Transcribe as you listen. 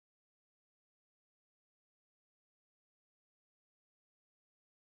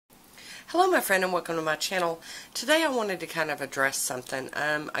Hello my friend and welcome to my channel. Today I wanted to kind of address something.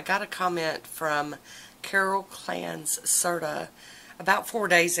 I got a comment from Klans-Cerda about 4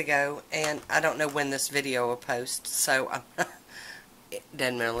 days ago, and I don't know when this video will post, so it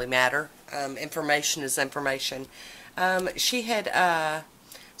doesn't really matter. Information is information. She had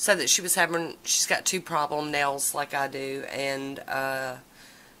said that she's got 2 problem nails like I do, and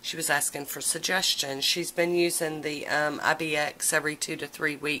she was asking for suggestions. She's been using the IBX every 2 to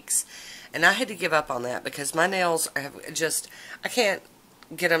 3 weeks. And I had to give up on that because my nails have I can't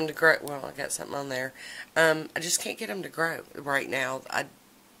get them to grow. Well, I got something on there. I just can't get them to grow right now.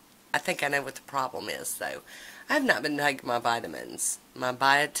 I think I know what the problem is, though. I have not been taking my vitamins. My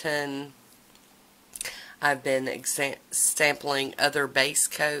biotin. I've been sampling other base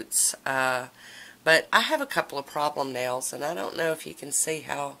coats. But I have a couple of problem nails, and I don't know if you can see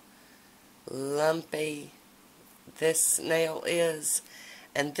how lumpy this nail is.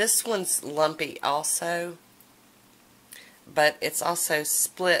 And this one's lumpy also, but it's also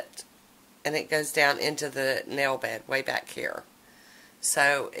split, and it goes down into the nail bed way back here.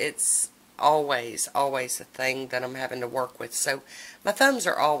 So it's always a thing that I'm having to work with. So my thumbs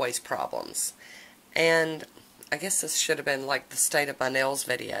are always problems. And I guess this should have been like the state of my nails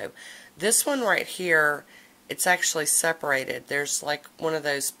video. This one right here, it's actually separated. There's like one of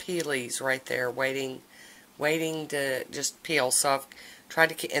those Peeleze right there waiting to just peel. So I've tried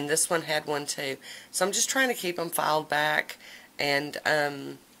to keep, and this one had one too. So I'm just trying to keep them filed back and,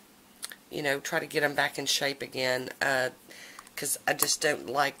 you know, try to get them back in shape again, because I just don't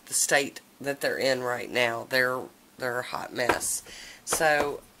like the state that they're in right now. They're a hot mess.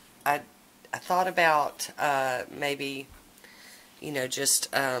 So I thought about maybe, you know, just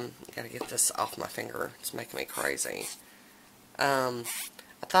gotta get this off my finger. It's making me crazy. I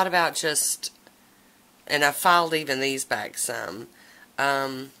thought about just, and I filed even these back some.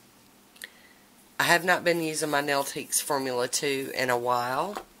 I have not been using my Nailtiques Formula 2 in a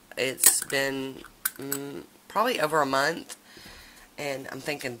while. It's been probably over a month, and I'm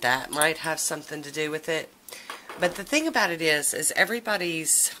thinking that might have something to do with it. But the thing about it is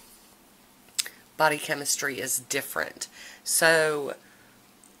everybody's body chemistry is different. So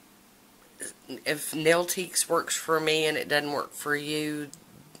if Nailtiques works for me and it doesn't work for you,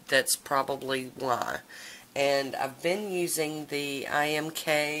 that's probably why. And I've been using the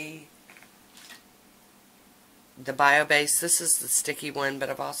IMK, the Bio-Base. This is the sticky one, but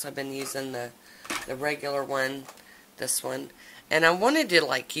I've also been using the regular one, this one. And I wanted to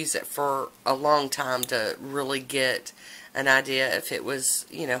like use it for a long time to really get an idea if it was,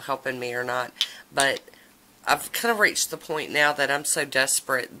 you know, helping me or not. But I've kind of reached the point now that I'm so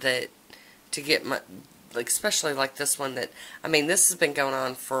desperate that to get my, like, especially like this one that, I mean, this has been going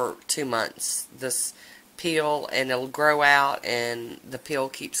on for 2 months. This peel, and it'll grow out, and the peel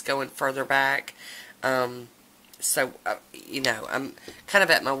keeps going further back. So, you know, I'm kind of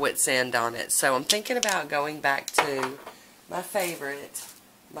at my wit's end on it. So I'm thinking about going back to my favorite,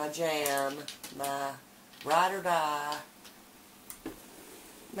 my jam, my ride or die,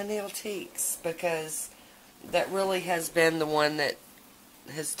 my Nailtiques, because that really has been the one that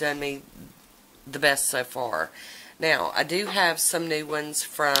has done me the best so far. Now, I do have some new ones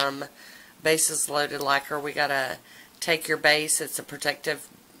from Bases Loaded Lacquer. We gotta take your base. It's a protective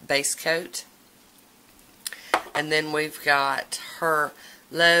base coat. And then we've got her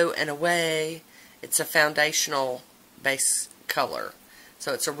Low and Away. It's a foundational base color.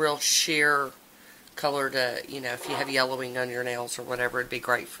 So it's a real sheer color to, you know, if you have yellowing on your nails or whatever, it'd be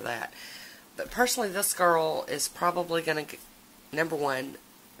great for that. But personally, this girl is probably going to, number 1,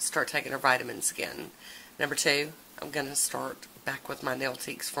 start taking her vitamins again. Number 2, I'm going to start back with my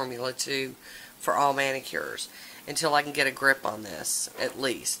Nailtiques Formula 2 for all manicures until I can get a grip on this, at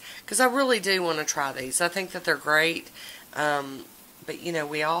least. Because I really do want to try these. I think that they're great. But, you know,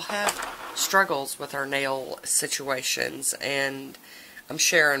 we all have struggles with our nail situations. And I'm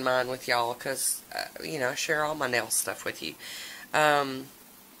sharing mine with y'all because, you know, I share all my nail stuff with you. Now,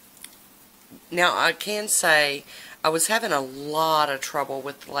 I can say I was having a lot of trouble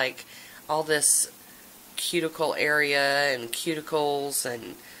with, like, all this cuticle area and cuticles,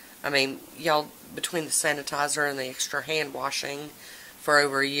 and I mean, y'all, between the sanitizer and the extra hand washing for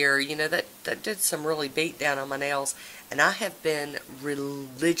over a year, you know, that did some really beat down on my nails. And I have been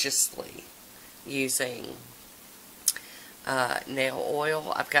religiously using nail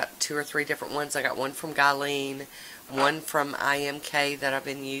oil. I've got 2 or 3 different ones. I got one from Guyleen, one from IMK that I've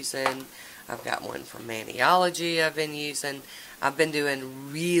been using. I've got one from Maniology I've been using. I've been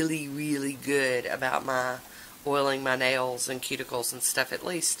doing really good about my oiling my nails and cuticles and stuff, at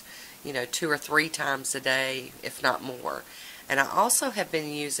least, you know, 2 or 3 times a day, if not more. And I also have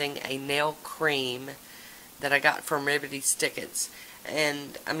been using a nail cream that I got from Ribbity Stickets.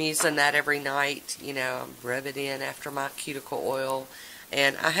 And I'm using that every night. You know, I rub it in after my cuticle oil.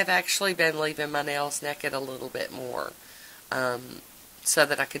 And I have actually been leaving my nails naked a little bit more. So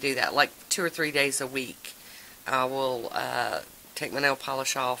that I could do that. Like 2 or 3 days a week. I will take my nail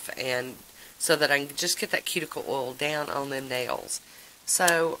polish off, and so that I can just get that cuticle oil down on them nails.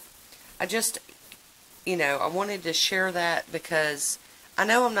 So I just, you know, I wanted to share that because I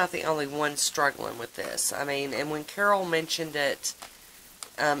know I'm not the only one struggling with this. I mean, and when Carol mentioned it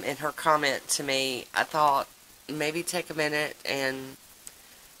in her comment to me, I thought maybe take a minute and,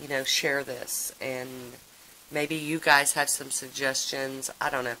 you know, share this. And maybe you guys have some suggestions. I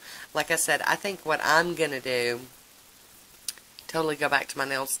don't know. Like I said, I think what I'm going to do, totally go back to my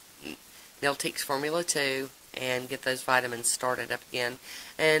Nailtiques Formula 2 and get those vitamins started up again.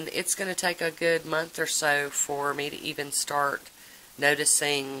 And it's going to take a good month or so for me to even start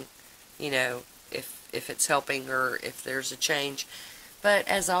noticing, you know, if it's helping or if there's a change. But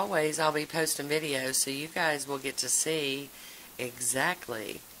as always, I'll be posting videos so you guys will get to see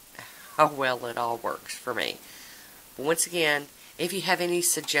exactly how well it all works for me. But once again, if you have any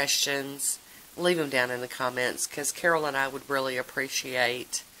suggestions, leave them down in the comments, because Carol and I would really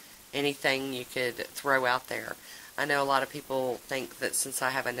appreciate anything you could throw out there. I know a lot of people think that since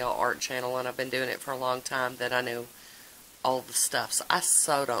I have a nail art channel and I've been doing it for a long time that I know all the stuffs. I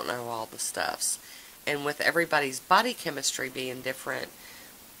so don't know all the stuffs. And with everybody's body chemistry being different,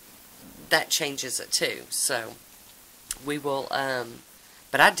 that changes it too. So we will,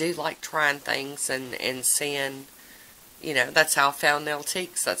 but I do like trying things and seeing, you know, that's how I found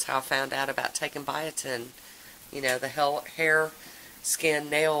Nailtiques. That's how I found out about taking biotin, you know, the hair, skin,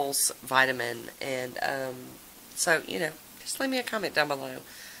 nails vitamin. And so, you know, just leave me a comment down below.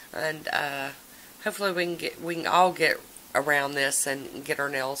 And hopefully we can all get around this and get our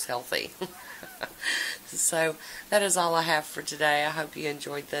nails healthy. So that is all I have for today. I hope you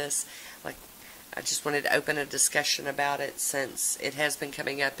enjoyed this. Like, I just wanted to open a discussion about it since it has been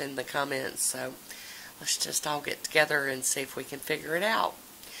coming up in the comments. So let's just all get together and see if we can figure it out.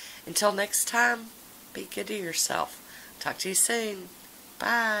 Until next time, be good to yourself. Talk to you soon.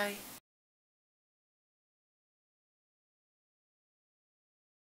 Bye.